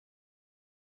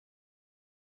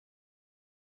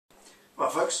Well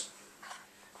folks,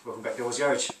 welcome back to Delboy's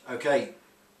Garage. Okay,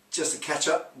 just a catch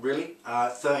up really,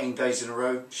 13 days in a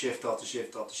row, shift after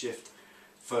shift after shift,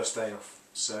 first day off.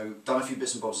 So done a few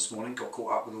bits and bobs this morning, got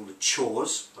caught up with all the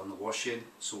chores, done the washing,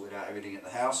 sorted out everything at the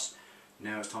house.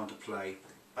 Now it's time to play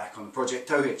back on the project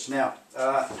tow hitch. Now,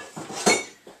 yeah,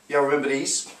 I remember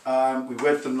these, we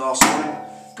webbed them last time,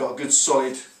 got a good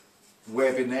solid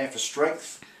web in there for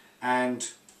strength, and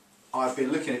I've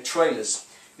been looking at trailers.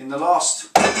 In the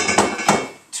last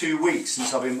 2 weeks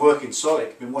since I've been working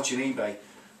solid, been watching eBay,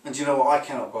 and you know what, I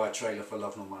cannot buy a trailer for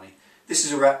love nor money. This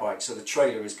is a rat bike, so the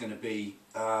trailer is going to be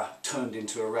turned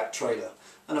into a rat trailer,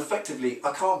 and effectively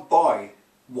I can't buy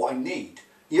what I need.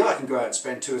 Yeah, I can go out and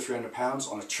spend £200 or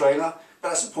 £300 on a trailer, but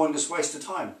that's a pointless waste of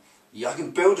time. Yeah, I can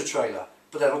build a trailer,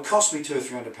 but that'll cost me £200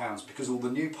 or £300 because all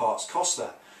the new parts cost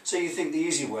that. So you think the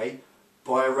easy way,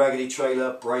 buy a raggedy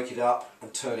trailer, break it up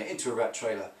and turn it into a rat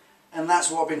trailer. And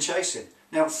that's what I've been chasing.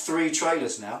 Now 3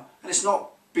 trailers now, and it's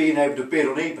not being able to bid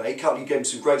on eBay. You gave me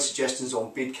some great suggestions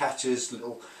on bid catchers,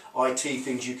 little IT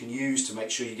things you can use to make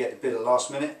sure you get the bid at the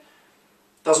last minute.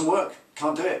 Doesn't work,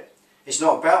 can't do it. It's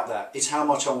not about that, it's how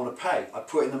much I want to pay. I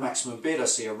put in the maximum bid, I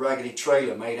see a raggedy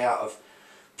trailer made out of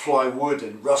plywood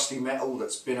and rusty metal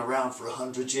that's been around for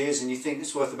 100 years, and you think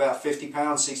it's worth about £50,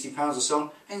 £60 or so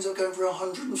on, ends up going for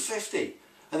 150.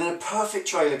 And then a perfect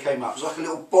trailer came up. It was like a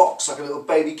little box, like a little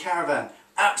baby caravan.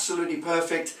 Absolutely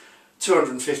perfect,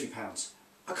 £250.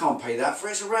 I can't pay that for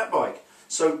it, it's a rat bike.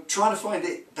 So trying to find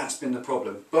it, that's been the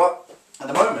problem. But at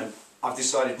the moment, I've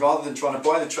decided rather than trying to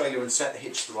buy the trailer and set the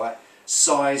hitch the right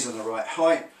size and the right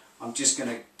height, I'm just going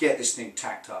to get this thing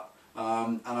tacked up.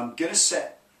 And I'm going to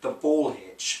set the ball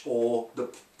hitch, or the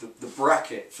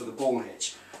bracket for the ball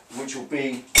hitch, which will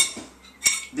be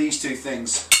these two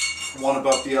things, one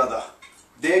above the other.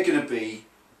 They're going to be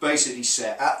basically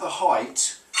set at the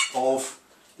height of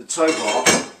the tow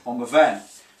bar on the van.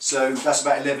 So that's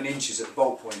about 11 inches at the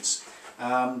bolt points.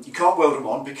 You can't weld them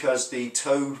on because the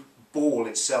tow ball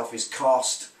itself is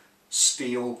cast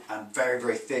steel and very,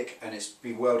 very thick, and it's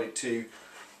be welded to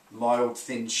mild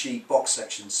thin sheet box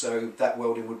section, so that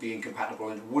welding would be incompatible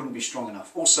and it wouldn't be strong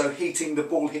enough. Also, heating the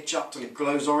ball hitch up till it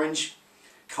glows orange,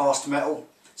 cast metal,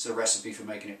 it's a recipe for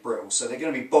making it brittle, so they're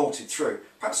going to be bolted through.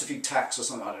 Perhaps a few tacks or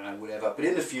something, I don't know, whatever. But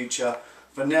in the future,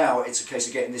 for now, it's a case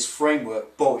of getting this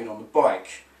framework bolted on the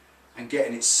bike and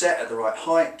getting it set at the right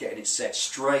height, getting it set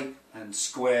straight and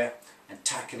square, and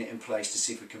tacking it in place to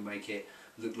see if we can make it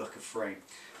look like a frame.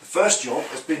 The first job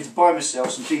has been to buy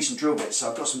myself some decent drill bits. So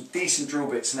I've got some decent drill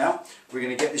bits now. We're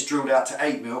going to get this drilled out to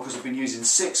 8mm because I've been using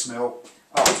 6mm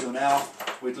up till now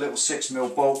with little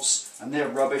 6mm bolts, and they're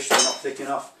rubbish, they're not thick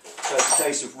enough. So it's a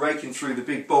case of raking through the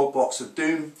big bolt box of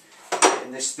doom,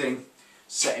 getting this thing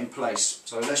set in place.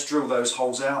 So let's drill those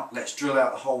holes out. Let's drill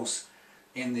out the holes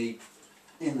in the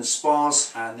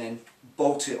spars and then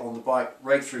bolt it on the bike,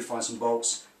 rake through, find some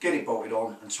bolts, get it bolted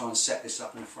on and try and set this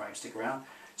up in a frame. Stick around,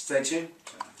 stay tuned.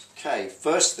 Okay,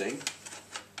 first thing,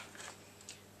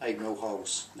 8mm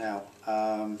holes. Now,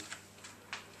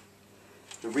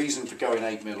 the reason for going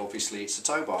 8mm, obviously, it's a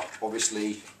tow bar.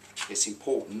 Obviously, it's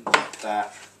important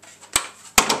that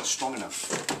it's strong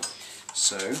enough.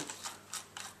 So,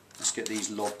 let's get these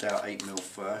lobbed out 8mm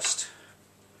first.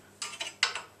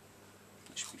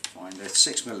 That should be fine. They're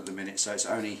 6mm at the minute, so it's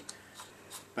only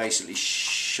basically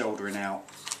shouldering out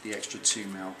the extra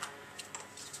 2mm.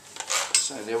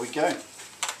 So there we go.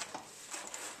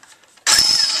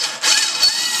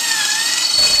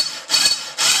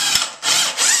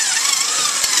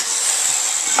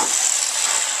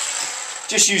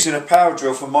 Just using a power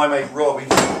drill from my mate Rob in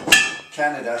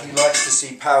Canada. He likes to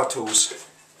see power tools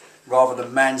rather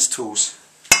than man's tools,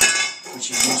 which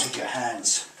you use with your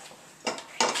hands.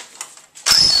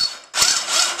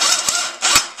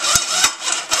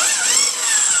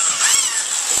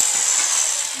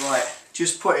 Right,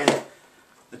 just putting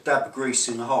a dab of grease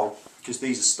in the hole because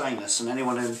these are stainless, and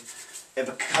anyone who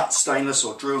ever cut stainless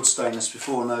or drilled stainless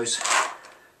before knows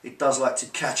it does like to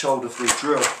catch hold of the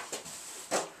drill.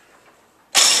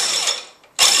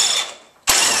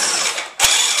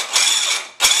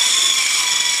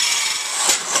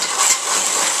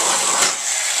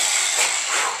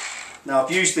 Now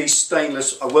I've used these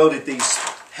stainless, I welded these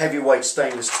heavyweight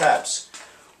stainless tabs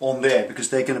on there because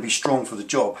they're going to be strong for the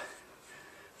job.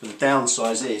 But the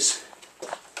downside is,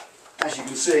 as you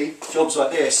can see, jobs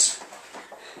like this,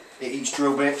 it eats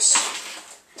drill bits,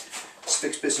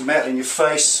 sticks bits of metal in your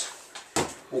face,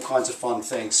 all kinds of fun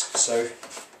things. So,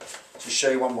 to show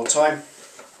you one more time,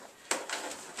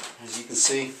 as you can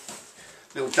see,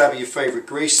 little dab of your favourite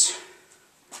grease.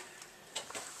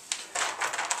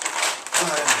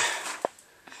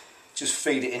 Just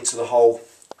feed it into the hole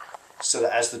so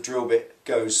that as the drill bit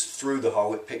goes through the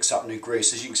hole it picks up new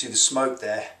grease. As you can see, the smoke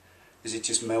there is it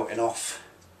just melting off.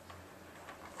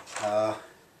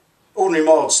 Ordinary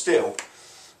mild steel,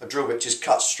 a drill bit just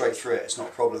cuts straight through it, it's not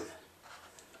a problem.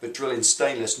 But drilling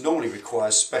stainless normally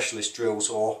requires specialist drills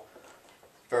or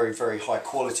very, very high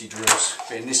quality drills.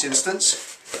 But in this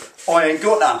instance, I ain't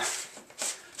got none,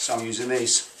 so I'm using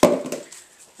these.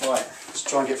 Right, let's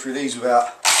try and get through these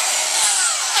without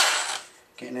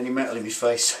getting any metal in my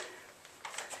face.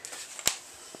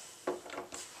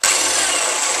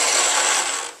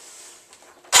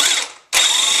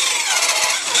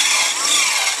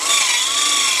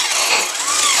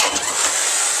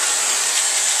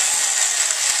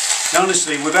 Now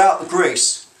honestly, without the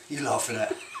grease, you're laughing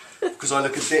at, because I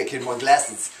look a dick in my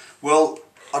glasses. Well,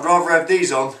 I'd rather have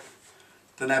these on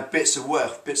than have bits of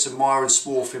mire and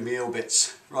swarf in my heel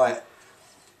bits. Right,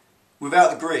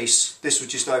 without the grease, this would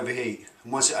just overheat.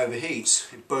 And once it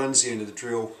overheats, it burns the end of the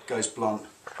drill, goes blunt,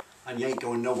 and you ain't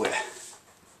going nowhere.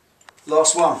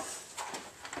 Last one.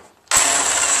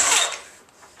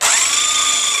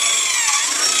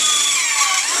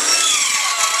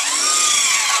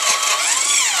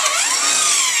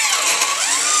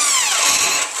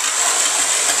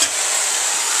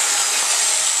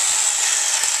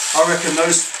 I reckon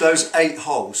those 8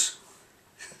 holes.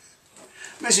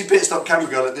 Missy Pitstop camera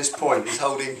girl at this point is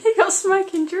holding... You got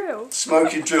smoking drill.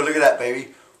 Smoking drill, look at that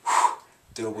baby.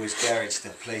 Delboy's garage, the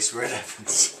place where it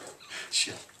happens.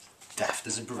 Daft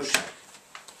as a brush.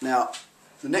 Now,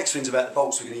 the next thing's about the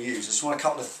bolts we're going to use. I just want a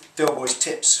couple of Delboy's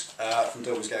tips from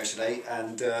Delboy's garage today,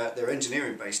 and they're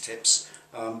engineering based tips.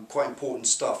 Quite important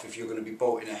stuff if you're going to be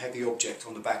bolting a heavy object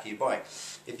on the back of your bike.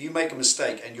 If you make a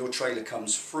mistake and your trailer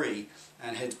comes free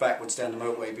and heads backwards down the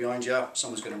motorway behind you,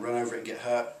 someone's going to run over it and get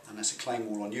hurt, and that's a claim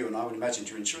all on you. And I would imagine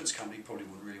your insurance company probably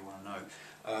wouldn't really want to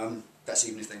know. That's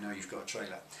even if they know you've got a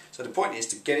trailer. So the point is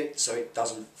to get it so it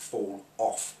doesn't fall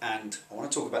off. And I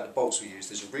want to talk about the bolts we use.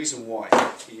 There's a reason why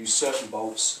you use certain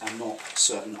bolts and not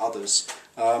certain others.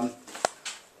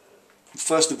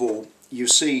 First of all, you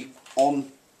see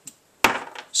on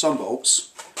some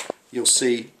bolts, you'll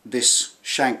see this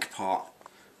shank part,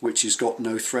 which has got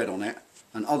no thread on it,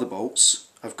 and other bolts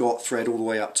have got thread all the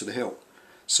way up to the hilt.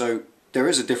 So there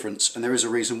is a difference, and there is a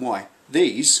reason why.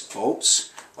 These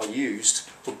bolts are used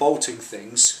for bolting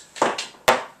things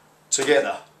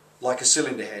together, like a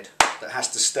cylinder head that has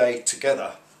to stay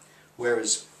together,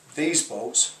 whereas these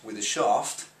bolts with a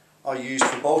shaft are used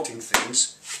for bolting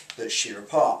things that shear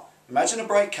apart. Imagine a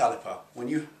brake caliper. When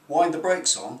you wind the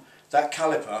brakes on, that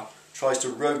caliper tries to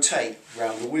rotate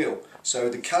around the wheel. So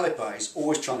the caliper is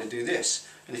always trying to do this.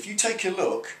 And if you take a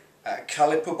look at a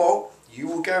caliper bolt, you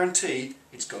will guarantee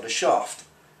it's got a shaft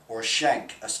or a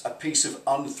shank, a piece of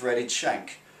unthreaded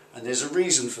shank. And there's a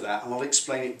reason for that, and I'll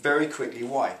explain it very quickly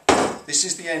why. This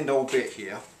is the end old bit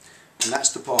here, and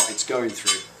that's the part it's going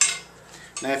through.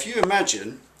 Now if you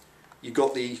imagine you've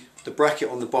got the bracket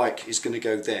on the bike is going to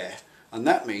go there, and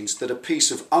that means that a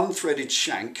piece of unthreaded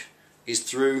shank is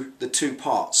through the 2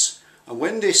 parts. And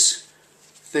when this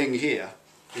thing here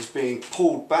is being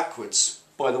pulled backwards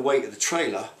by the weight of the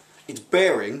trailer, it's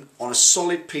bearing on a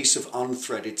solid piece of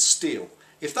unthreaded steel.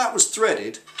 If that was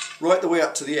threaded right the way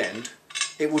up to the end,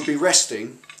 it would be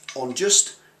resting on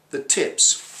just the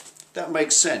tips. That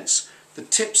makes sense. The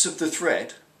tips of the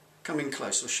thread, come in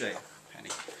close, I'll show you,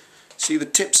 Penny. See, the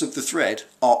tips of the thread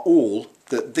are all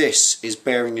that this is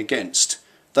bearing against.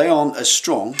 They aren't as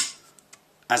strong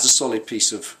as a solid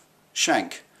piece of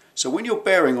shank. So when you're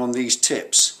bearing on these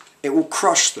tips, it will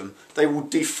crush them, they will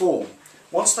deform.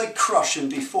 Once they crush and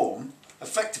deform,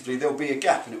 effectively there'll be a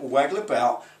gap and it will waggle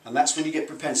about, and that's when you get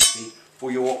propensity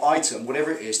for your item,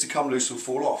 whatever it is, to come loose and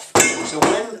fall off. So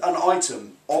when an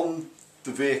item on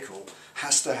the vehicle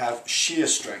has to have shear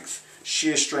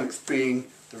strength being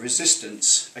the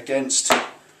resistance against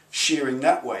shearing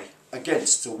that way,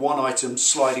 against the one item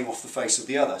sliding off the face of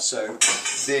the other, so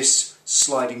this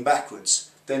sliding backwards,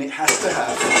 then it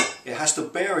has to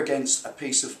bear against a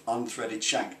piece of unthreaded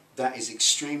shank. That is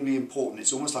extremely important.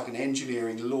 It's almost like an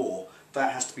engineering law.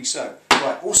 That has to be so.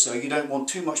 Right, also you don't want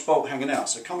too much bolt hanging out,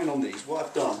 so coming on these, what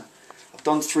I've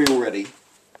done 3 already.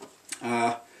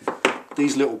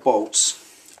 These little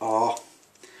bolts are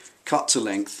cut to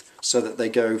length so that they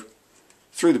go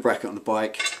through the bracket on the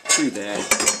bike, through there.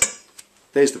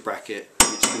 There's the bracket,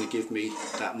 and it's going to give me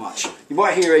that much. You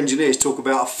might hear engineers talk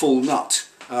about a full nut.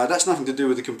 That's nothing to do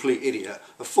with a complete idiot.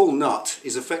 A full nut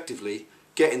is effectively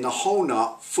getting the whole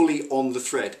nut fully on the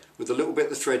thread with a little bit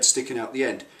of the thread sticking out the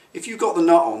end. If you've got the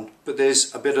nut on but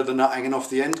there's a bit of the nut hanging off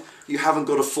the end, you haven't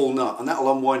got a full nut, and that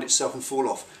will unwind itself and fall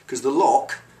off, because the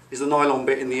lock is the nylon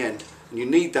bit in the end and you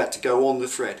need that to go on the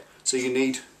thread. So you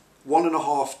need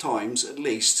 1.5 times at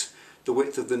least the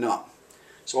width of the nut.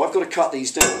 So I've got to cut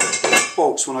these down. These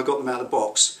bolts, when I got them out of the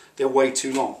box, they're way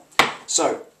too long.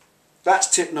 So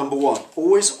that's tip number 1.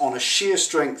 Always on a shear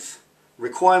strength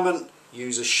requirement,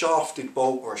 use a shafted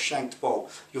bolt or a shanked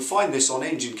bolt. You'll find this on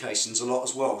engine casings a lot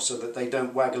as well, so that they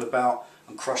don't waggle about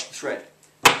and crush the thread.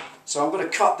 So I'm going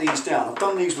to cut these down. I've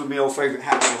done these with my old favourite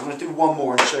hacksaw. I'm going to do one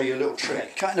more and show you a little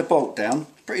trick. Cutting a bolt down,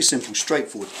 pretty simple,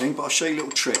 straightforward thing, but I'll show you a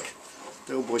little trick.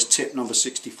 Delboy's tip number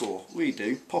 64. What you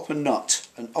do, pop a nut,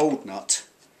 an old nut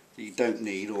that you don't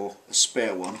need, or a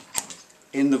spare one,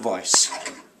 in the vise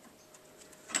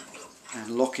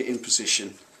and lock it in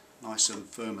position nice and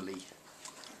firmly.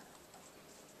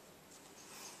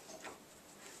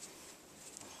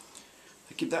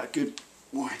 Give that a good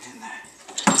wind in there.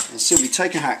 And simply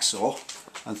take a hacksaw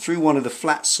and through one of the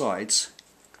flat sides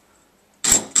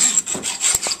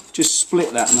just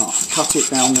split that nut, cut it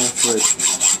down there through.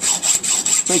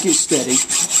 Take it steady.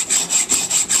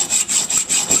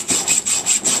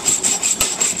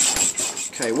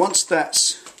 Okay, once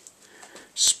that's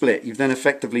split, you've then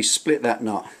effectively split that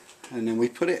nut, and then we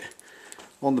put it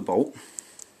on the bolt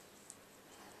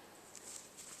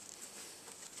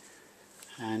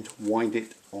and wind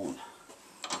it on.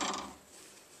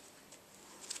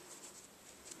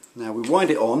 Now we wind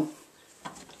it on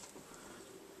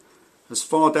as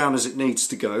far down as it needs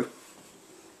to go,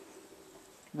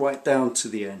 right down to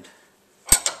the end.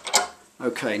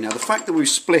 Okay, now the fact that we've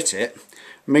split it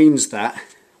means that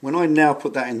when I now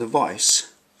put that in the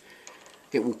vise,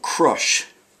 it will crush.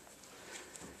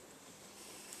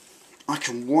 I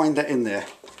can wind that in there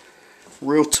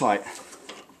real tight.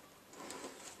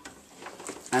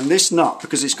 And this nut,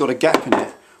 because it's got a gap in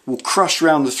it, will crush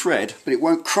around the thread, but it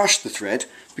won't crush the thread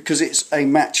because it's a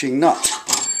matching nut.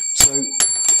 So I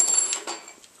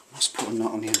must put a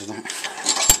nut on the end of that.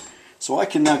 So I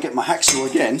can now get my hacksaw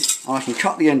again and I can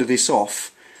cut the end of this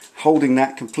off, holding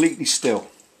that completely still.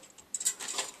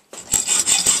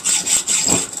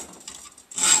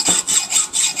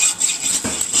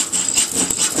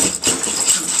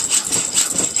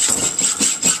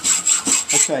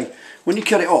 Okay, when you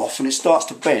cut it off and it starts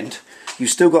to bend, you've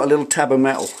still got a little tab of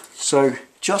metal. So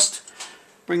just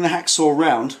bring the hacksaw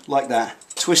round like that,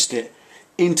 twist it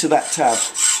into that tab,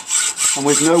 and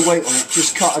with no weight on it,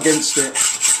 just cut against it.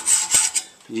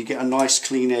 And you get a nice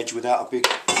clean edge without a big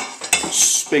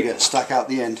spigot stuck out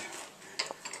the end.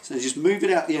 So just move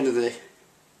it out the end of the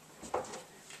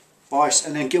vise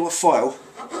and then get a file,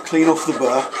 clean off the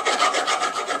burr.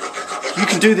 You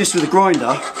can do this with a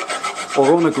grinder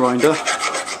or on a grinder,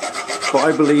 but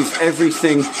I believe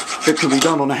everything that can be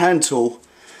done on a hand tool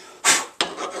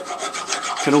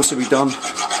can also be done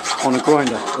on a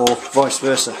grinder, or vice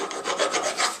versa.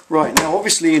 Right, now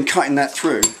obviously in cutting that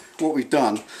through, what we've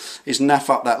done is naff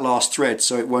up that last thread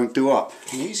so it won't do up.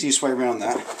 The easiest way around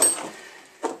that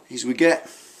is we get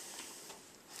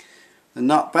the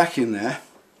nut back in there,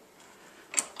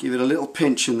 give it a little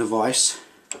pinch in the vise,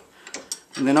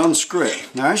 and then unscrew it.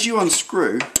 Now as you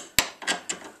unscrew,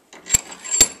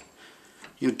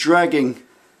 you're dragging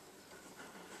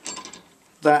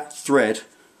that thread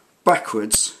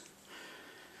backwards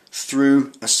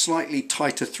through a slightly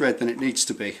tighter thread than it needs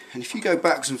to be. And if you go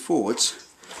backwards and forwards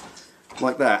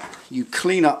like that, you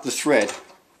clean up the thread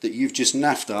that you've just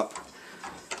naffed up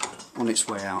on its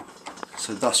way out.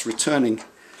 So thus returning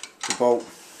the bolt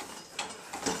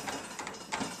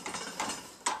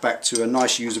back to a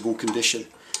nice usable condition.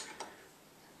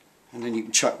 And then you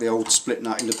can chuck the old split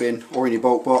nut in the bin or in your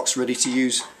bolt box, ready to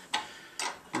use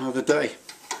another day.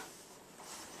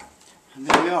 And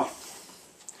there we are.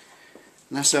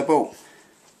 And that's our bolt.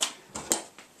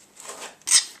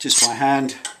 Just by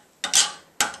hand,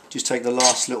 just take the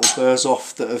last little burrs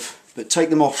off but take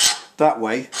them off that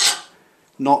way,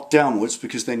 not downwards,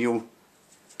 because then you'll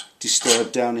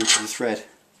disturb down into the thread.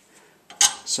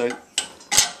 So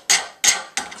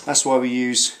that's why we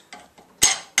use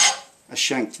a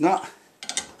shanked nut,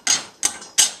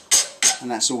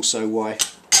 and that's also why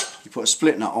you put a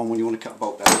split nut on when you want to cut a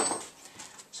bolt down.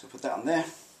 So put that on there,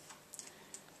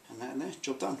 and that in there,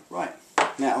 job done. Right,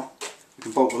 now we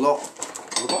can bolt the lot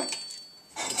on the bike.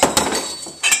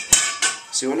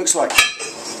 See what it looks like.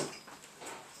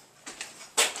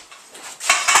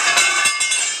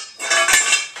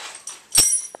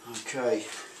 Okay,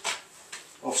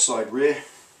 offside rear,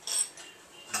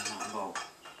 and that bolt.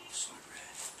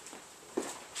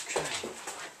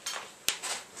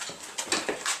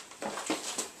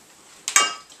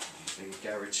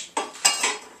 Garage.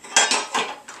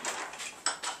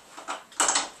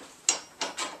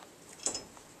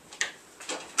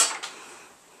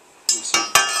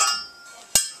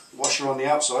 washer on the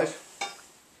outside.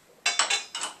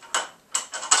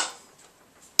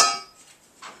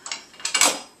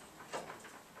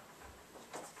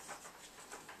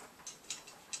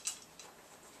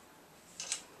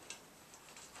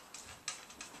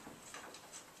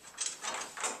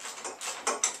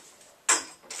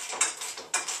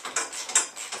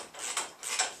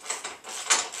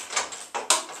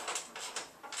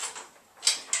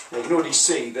 You can already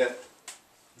see that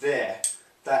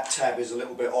that tab is a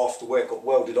little bit off the way it got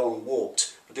welded on and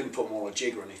warped. I didn't put them on a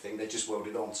jig or anything, they're just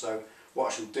welded on. So what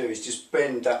I shall do is just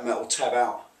bend that metal tab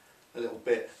out a little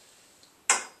bit,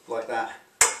 like that,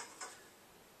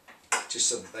 just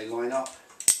so that they line up.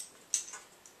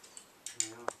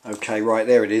 Okay, right,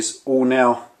 there it is, all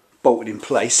now bolted in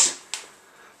place.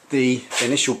 The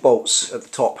initial bolts at the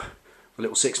top, the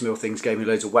little 6mm things, gave me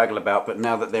loads of waggle about, but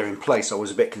now that they're in place I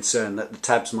was a bit concerned that the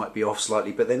tabs might be off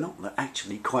slightly, but they're not. They're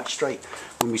actually quite straight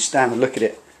when we stand and look at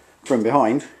it from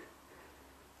behind.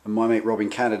 And my mate Rob in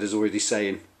Canada is already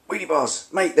saying, wheelie bars,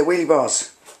 mate, they're wheelie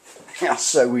bars. Yeah,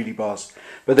 so wheelie bars.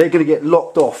 But they're going to get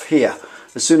locked off here.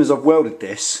 As soon as I've welded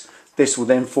this, this will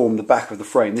then form the back of the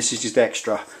frame. This is just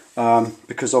extra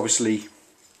because obviously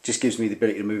just gives me the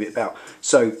ability to move it about.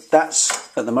 So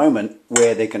that's at the moment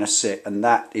where they're going to sit, and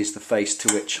that is the face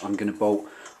to which I'm going to bolt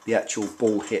the actual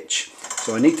ball hitch.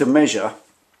 So I need to measure,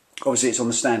 obviously it's on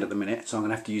the stand at the minute, so I'm going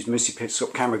to have to use Missy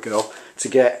Pitstop Camera Girl to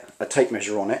get a tape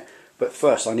measure on it. But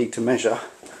first I need to measure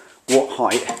what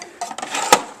height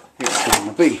it's going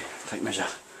to be. Tape measure.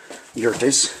 Here it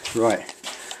is. Right.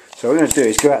 So what I'm going to do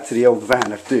is go out to the old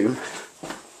van of doom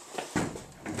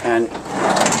and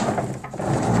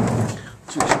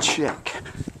just check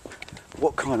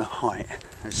what kind of height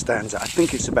it stands at. I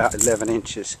think it's about 11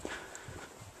 inches.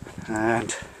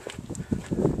 And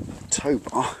tow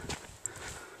bar.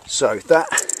 So that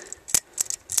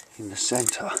in the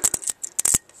centre,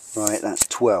 right, that's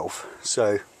 12.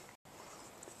 So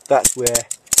that's where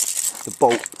the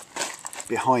bolt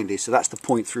behind is. So that's the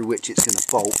point through which it's going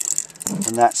to bolt.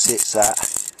 And that sits at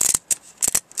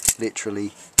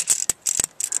literally,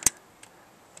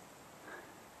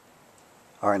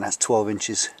 alright, that's 12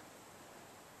 inches.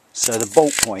 So the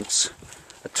bolt points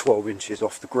are 12 inches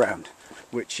off the ground,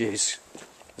 which is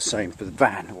the same for the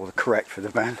van, or the correct for the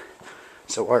van.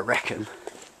 So I reckon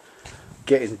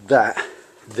getting that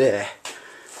there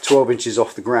 12 inches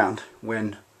off the ground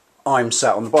when I'm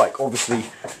sat on the bike. Obviously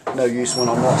no use when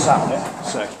I'm not sat on it.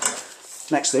 So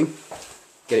next thing,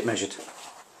 get it measured.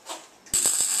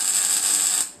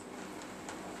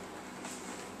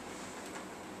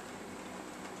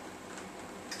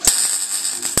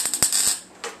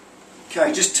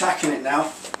 Okay, just tacking it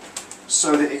now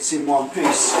so that it's in one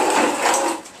piece,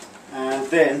 and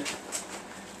then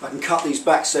I can cut these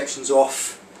back sections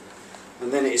off,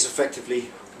 and then it is effectively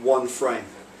one frame,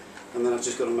 and then I've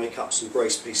just got to make up some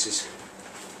brace pieces.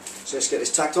 So let's get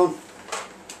this tacked on.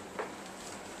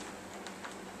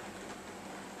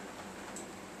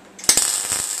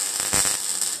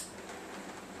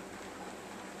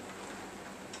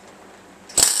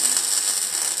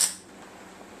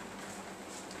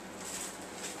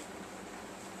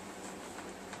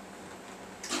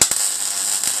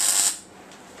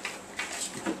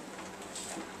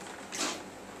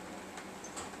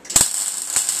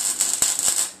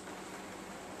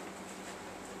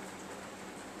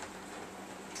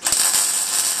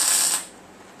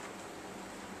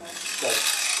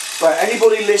 Right,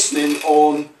 anybody listening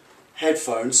on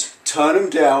headphones, turn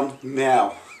them down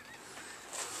now.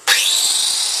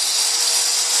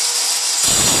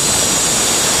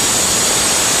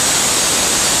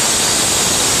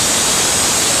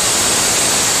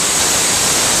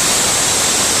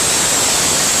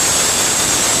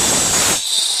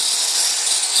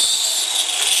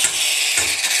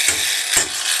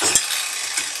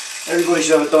 Everybody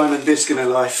should have a diamond disc in their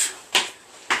life.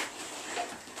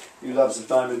 Who loves a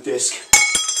diamond disc?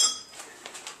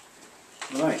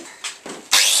 Right.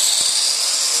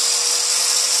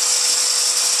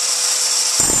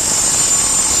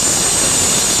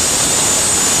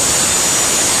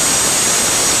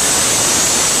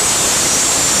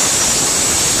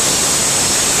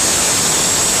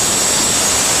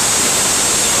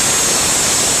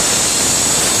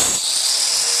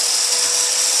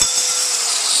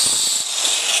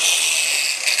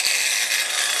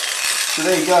 So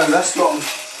there you go, that's got them.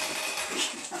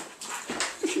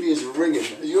 Look at your ears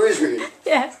ringing. Are your ears ringing?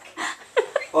 Yeah.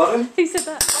 Pardon? Who said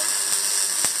that?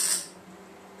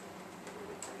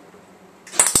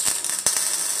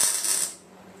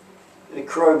 Any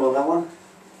chrome on that one?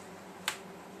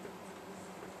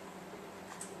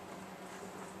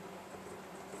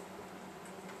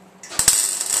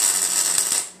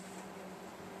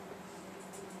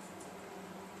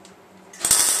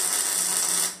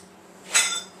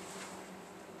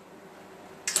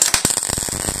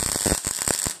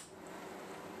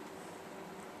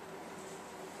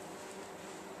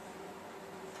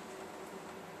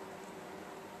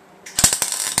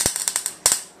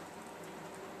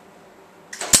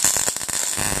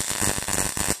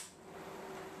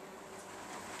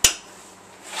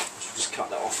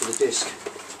 disc.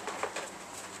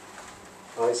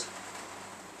 Guys.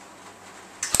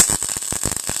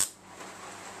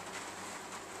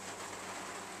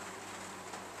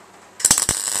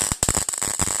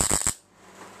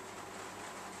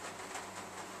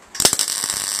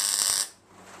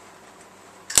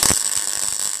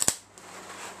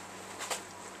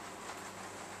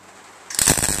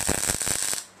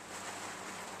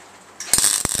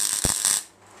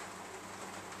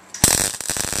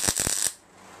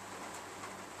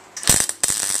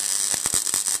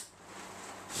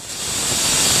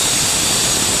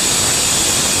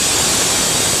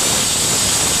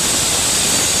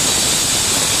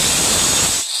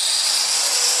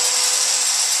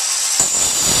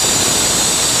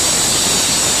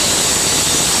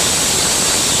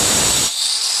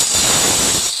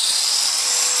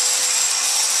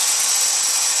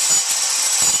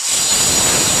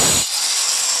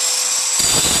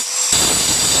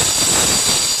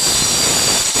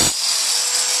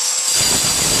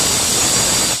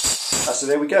 So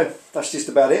there we go, that's just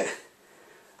about it.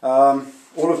 All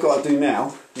I've got to do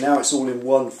now it's all in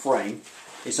one frame,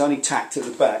 it's only tacked at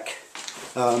the back.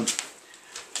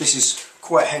 This is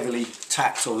quite heavily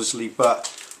tacked obviously,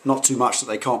 but not too much that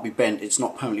they can't be bent, it's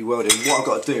not permanently welded. What I've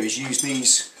got to do is use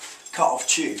these cut-off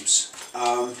tubes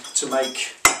to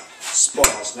make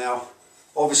spars. Now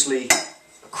obviously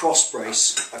a cross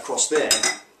brace across there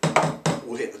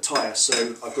will hit the tyre,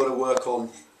 so I've got to work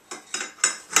on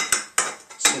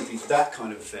simply that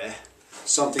kind of affair,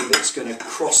 something that's going to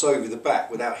cross over the back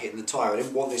without hitting the tyre. I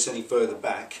didn't want this any further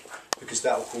back because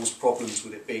that will cause problems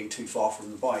with it being too far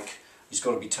from the bike. It's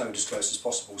got to be towed as close as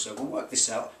possible, so we'll work this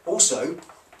out. Also,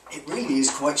 it really is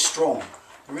quite strong.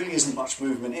 There really isn't much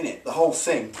movement in it. The whole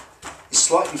thing is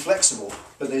slightly flexible,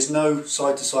 but there's no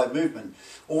side-to-side movement.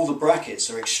 All the brackets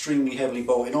are extremely heavily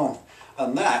bolted on,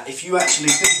 and that, if you actually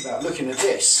think about looking at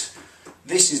this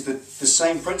is the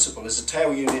same principle as a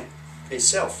tail unit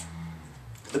itself.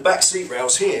 The back seat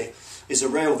rails here is a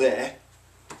rail there,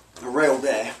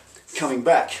 coming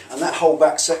back, and that whole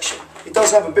back section, it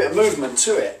does have a bit of movement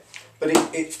to it, but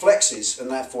it flexes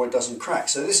and therefore it doesn't crack.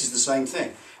 So this is the same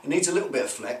thing. It needs a little bit of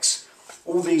flex.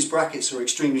 All these brackets are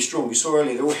extremely strong. You saw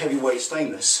earlier they're all heavyweight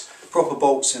stainless. Proper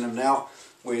bolts in them now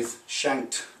with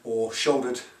shanked or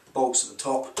shouldered bolts at the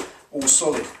top, all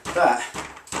solid. That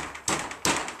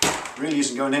really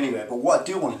isn't going anywhere, but what I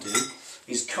do want to do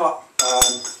is cut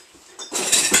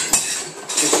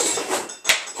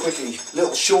just quickly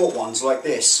little short ones like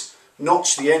this,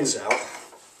 notch the ends out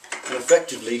and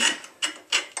effectively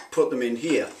put them in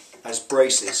here as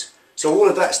braces. So all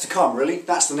of that's to come really,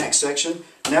 that's the next section.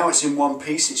 Now it's in one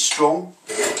piece, it's strong,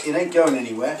 it ain't going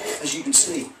anywhere. As you can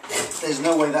see, there's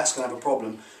no way that's going to have a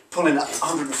problem. Pulling a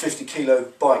 150 kilo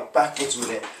bike backwards with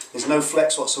it, there's no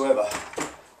flex whatsoever.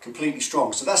 Completely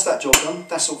strong. So that's that job done,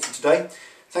 that's all for today.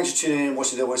 Thanks for tuning in and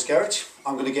watching Delboy's Garage.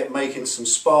 I'm going to get making some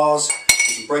spars,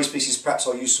 some brace pieces, perhaps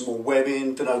I'll use some more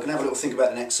webbing, don't know, I'm going to have a little think about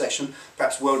the next section,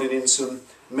 perhaps welding in some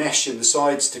mesh in the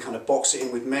sides to kind of box it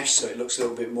in with mesh so it looks a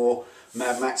little bit more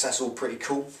Mad Max. That's all pretty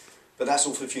cool, but that's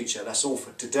all for the future. That's all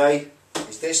for today.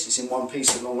 It's in one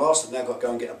piece at long last. I've now got to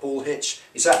go and get a ball hitch,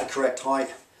 it's at the correct height.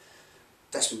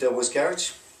 That's from Delboy's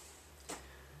Garage.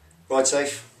 Ride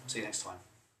safe, see you next time.